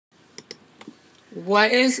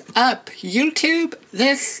What is up, YouTube?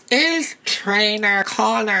 This is Trainer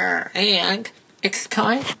Connor, and it's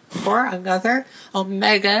time for another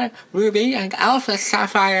Omega, Ruby, and Alpha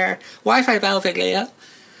Sapphire Wi-Fi battle video.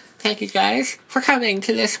 Thank you guys for coming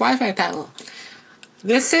to this Wi-Fi battle.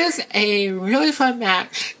 This is a really fun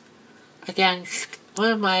match against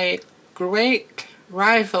one of my great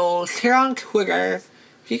rivals here on Twitter.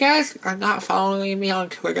 If you guys are not following me on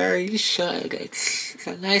Twitter, you should. It's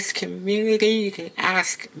a nice community. You can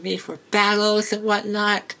ask me for battles and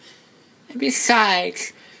whatnot. And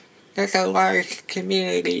besides, there's a large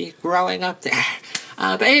community growing up there.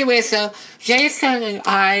 But anyway, so Jason and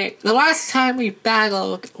I, the last time we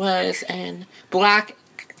battled was in Black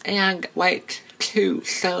and White 2.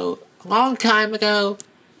 So, a long time ago,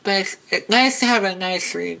 but it's nice to have a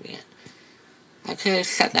nice reunion. I could have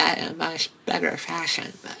said that in a much better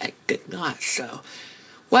fashion, but I did not, so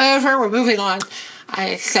whatever, we're moving on.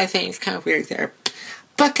 I said things kind of weird there.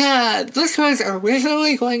 But this was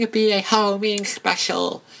originally going to be a Halloween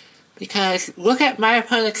special, because look at my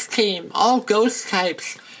opponent's team, all ghost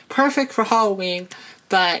types, perfect for Halloween,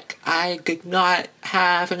 but I did not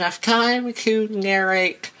have enough time to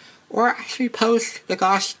narrate or actually post the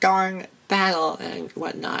gosh darn battle and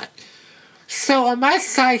whatnot. So on my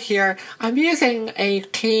side here, I'm using a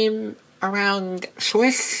team around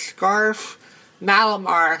Swiss Scarf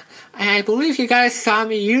Malamar, and I believe you guys saw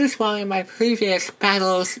me use one in my previous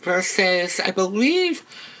battles versus, I believe,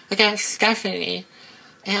 against Stephanie,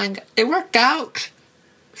 and it worked out.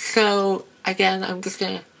 So again, I'm just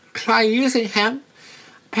gonna try using him.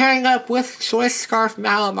 Pairing up with Swiss Scarf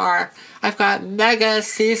Malamar, I've got Mega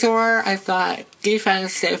Caesar, I've got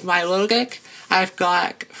Defensive Milotic, I've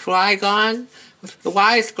got Flygon with the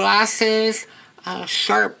wise glasses,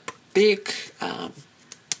 sharp beak,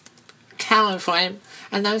 Talonflame,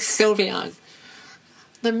 and then Sylveon.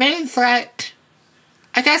 The main threat,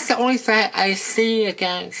 I guess the only threat I see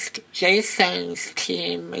against Jason's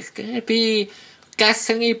team is going to be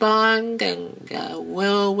Destiny Bond and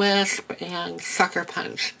Will-O-Wisp and Sucker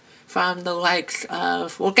Punch from the likes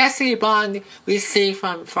of, well, Destiny Bond we see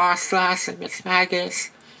from Frostlass and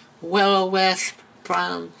Mismagus, Will-O-Wisp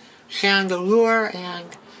from Chandelure and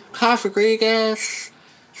Cofagrigus,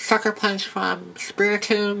 Sucker Punch from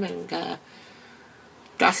Spiritomb and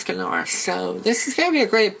Dusknoir. So this is going to be a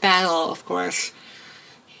great battle, of course.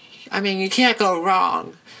 I mean, you can't go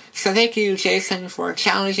wrong. So thank you, Jason, for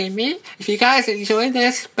challenging me. If you guys enjoyed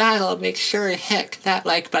this battle, make sure to hit that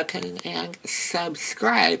like button and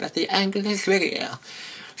subscribe at the end of this video.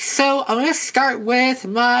 So I'm going to start with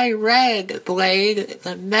my red blade,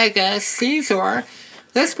 the Mega Caesar.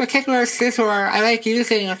 This particular Caesar, I like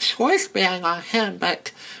using a choice band on him,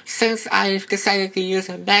 but since I've decided to use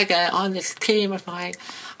a Mega on this team of mine,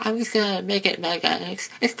 I'm just going to make it Mega. And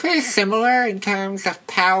it's pretty similar in terms of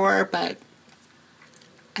power, but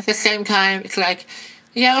at the same time, it's like,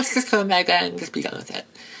 yeah, let's just go Mega and just be done with it.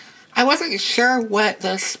 I wasn't sure what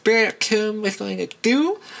the Spiritomb was going to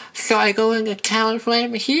do, so I go into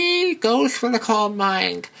Talonflame. He goes for the Calm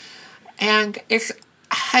Mind. And it's,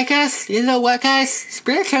 I guess, you know what, guys?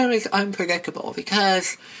 Spiritomb is unpredictable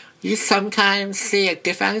because you sometimes see a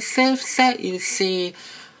defensive set. You see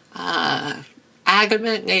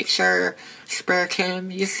Adamant Nature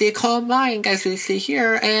Spiritomb. You see Calm Mind, as we see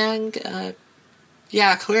here, and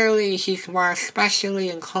yeah, clearly he's more especially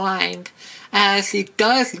inclined, as he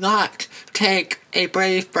does not take a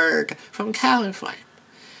Brave Bird from Talonflame.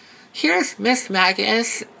 Here's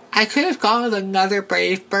Mismagus. I could have gone with another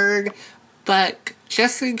Brave Bird, but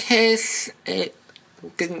just in case it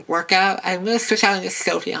didn't work out, I'm going to switch out into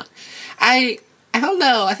Sylveon. I don't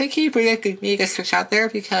know, I think he predicted me to switch out there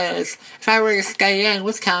because if I were to stay in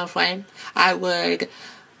with Talonflame, I would,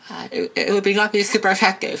 it would not be super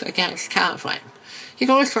effective against Talonflame. He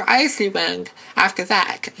goes for Icy Wind after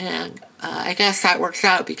that, and I guess that works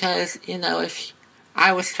out because, you know, if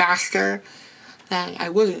I was faster, then I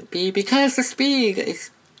wouldn't be because the speed is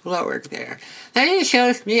lowered there. Then he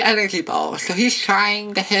shows me Energy Ball, so he's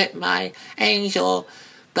trying to hit my Angel,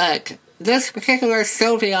 but this particular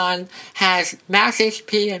Sylveon has max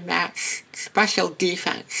HP and max special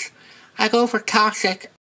defense. I go for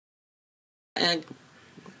Toxic, and,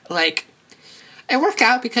 like, it worked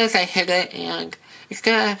out because I hit it, and it's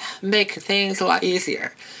gonna make things a lot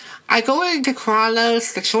easier. I go into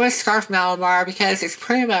Chronos, the Choice Scarf Malamar, because it's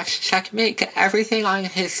pretty much checkmate to everything on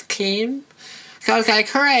his team. So I was like,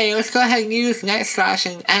 hooray, let's go ahead and use Night Slash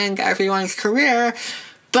and end everyone's career.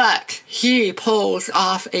 But he pulls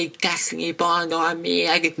off a Destiny Bond on me.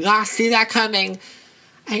 I did not see that coming.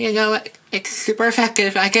 And you know what? It's super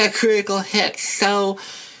effective. I get a critical hit. So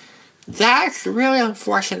that's really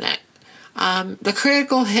unfortunate. The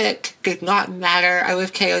critical hit did not matter. I would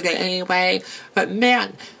have KO'd it anyway. But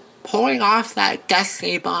man, pulling off that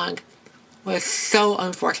Destiny Bond was so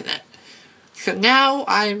unfortunate. So now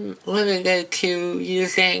I'm limited to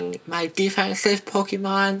using my defensive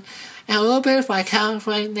Pokemon and a little bit of my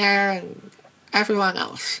Talonflame there and everyone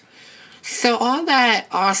else. So on that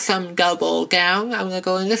awesome double down, I'm going to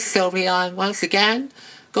go into Sylveon once again,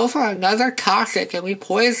 go for another Toxic, and we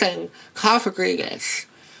poison Cofagrigus,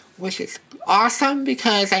 which is awesome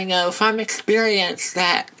because I know from experience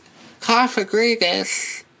that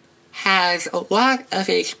Cofagrigus has a lot of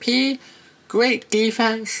HP, great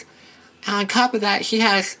defense, and on top of that, he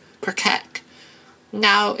has Protect.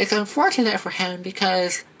 Now, it's unfortunate for him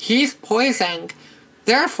because he's poisoned,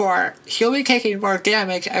 therefore, he'll be taking more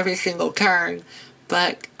damage every single turn,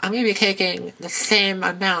 but I'm going to be taking the same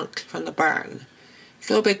amount from the burn. It's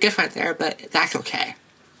a little bit different there, but that's okay.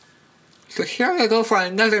 So here we're going to go for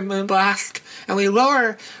another Moonblast, and we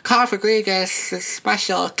lower Cofagrigus'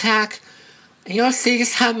 special attack, and you'll see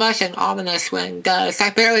just how much an Ominous Wind does.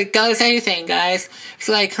 That barely does anything, guys. It's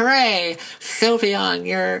like, hooray, Sylveon,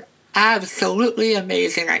 you're absolutely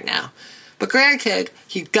amazing right now. But granted,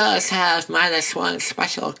 he does have -1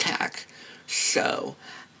 special attack. So,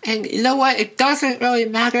 and you know what? It doesn't really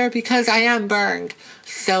matter because I am burned.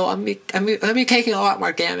 So I'm be taking a lot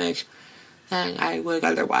more damage than I would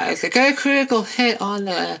otherwise. I get a critical hit on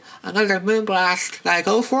another Moonblast that I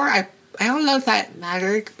go for. I don't know if that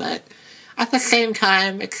mattered, but at the same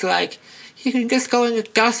time, it's like, you can just go into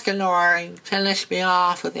Dusknoir and finish me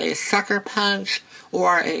off with a Sucker Punch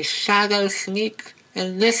or a Shadow Sneak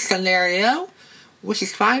in this scenario, which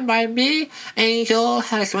is fine by me. Angel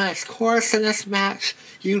has run its course in this match.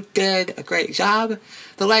 You did a great job.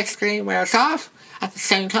 The light screen wears off at the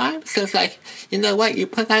same time, so it's like, you know what, you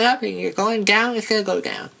put that up and you're going down, it's gonna go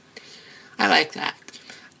down. I like that.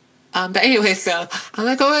 But anyway, so I'm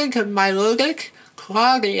gonna go into Milotic,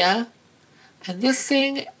 Claudia, and this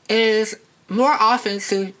thing is more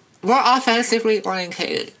offensively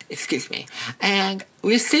orientated, and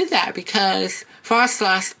we see that because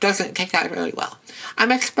Frostlass doesn't take that really well.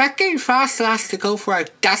 I'm expecting Frostlass to go for a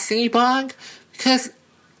Destiny Bond because,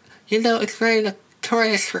 you know, it's very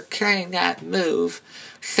notorious for carrying that move.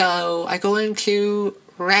 So I go into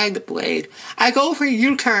Red Blade. I go for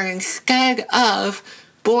U-turn instead of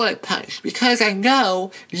Bullet Punch because I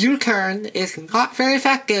know U-turn is not very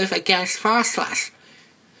effective against Frostlass.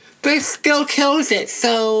 But it still kills it,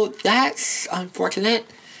 so that's unfortunate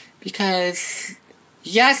because,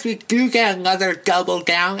 yes, we do get another double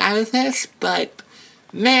down out of this, but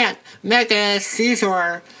man, Mega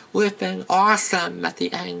Caesar would have been awesome at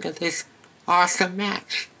the end of this awesome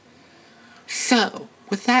match. So,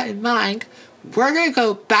 with that in mind, we're going to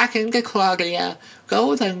go back into Claudia, go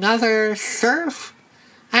with another Surf.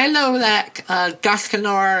 I know that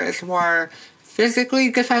Dusknoir is more physically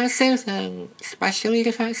defensive than specially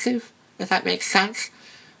defensive, if that makes sense.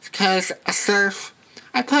 Because a Surf,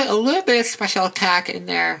 I put a little bit of special attack in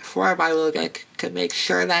there for Milotic to make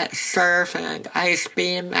sure that Surf and Ice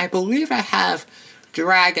Beam, I believe I have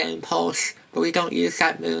Dragon Pulse, but we don't use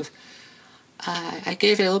that move. I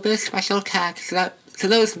gave it a little bit of special attack so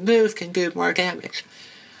those moves can do more damage.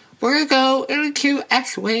 We're going to go into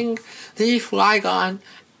X-Wing the Flygon,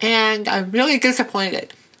 and I'm really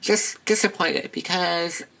disappointed. Just disappointed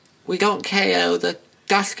because we don't KO the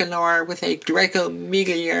Dusknoir with a Draco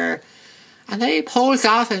Meteor, and then he pulls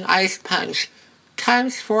off an Ice Punch,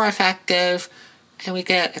 ×4 effective, and we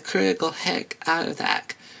get a critical hit out of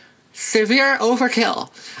that. Severe overkill,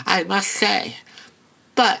 I must say.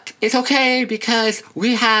 But it's okay because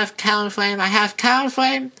we have Talonflame. I have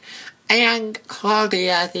Talonflame and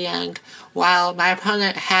Claudia at the end, while my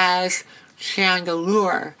opponent has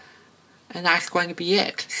Chandelure. And that's going to be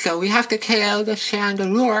it. So we have to KO the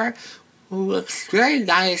Chandelure, who looks very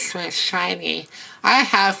nice when it's shiny. I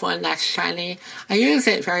have one that's shiny. I use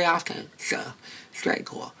it very often, so it's very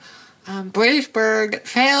cool. Brave Bird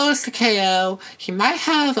fails to KO. He might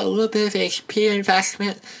have a little bit of HP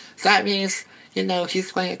investment, so that means, you know,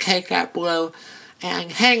 he's going to take that blow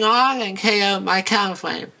and hang on and KO my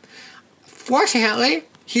Talonflame. Fortunately,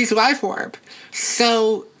 he's Life Orb,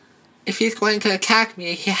 so if he's going to attack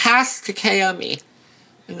me, he has to KO me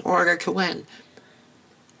in order to win.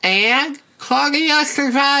 And Claudia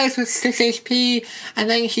survives with 6 HP, and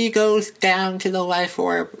then he goes down to the Life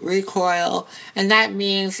Orb recoil, and that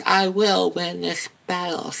means I will win this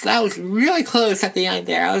battle. So that was really close at the end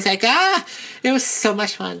there. I was like, it was so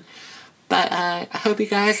much fun. But I hope you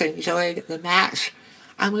guys enjoyed the match.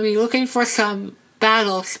 I'm going to be looking for some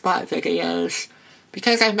battle spot videos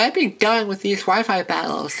because I might be done with these Wi-Fi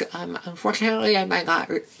battles. Unfortunately, I might not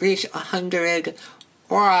reach 100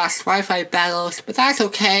 ORAS Wi-Fi battles, but that's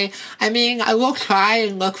okay. I mean, I will try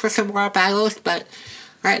and look for some more battles, but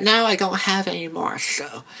right now I don't have any more,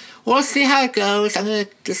 so we'll see how it goes. I'm gonna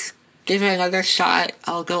just give it another shot.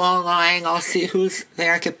 I'll go online, I'll see who's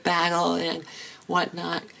there to battle and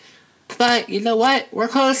whatnot. But you know what? We're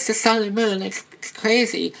close to Sun and Moon. It's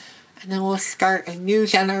crazy. And then we'll start a new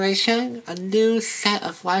generation, a new set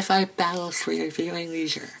of Wi-Fi battles for your viewing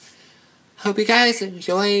leisure. Hope you guys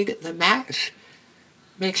enjoyed the match.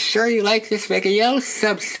 Make sure you like this video,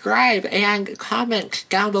 subscribe, and comment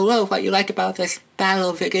down below what you like about this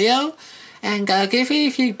battle video. And give me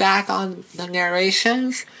feedback on the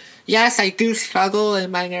narrations. Yes, I do struggle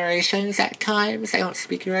in my narrations at times. I don't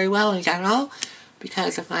speak very well in general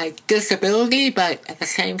because of my disability, but at the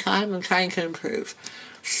same time, I'm trying to improve.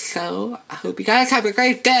 So, I hope you guys have a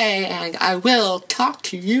great day, and I will talk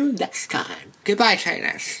to you next time. Goodbye,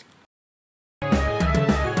 trainers.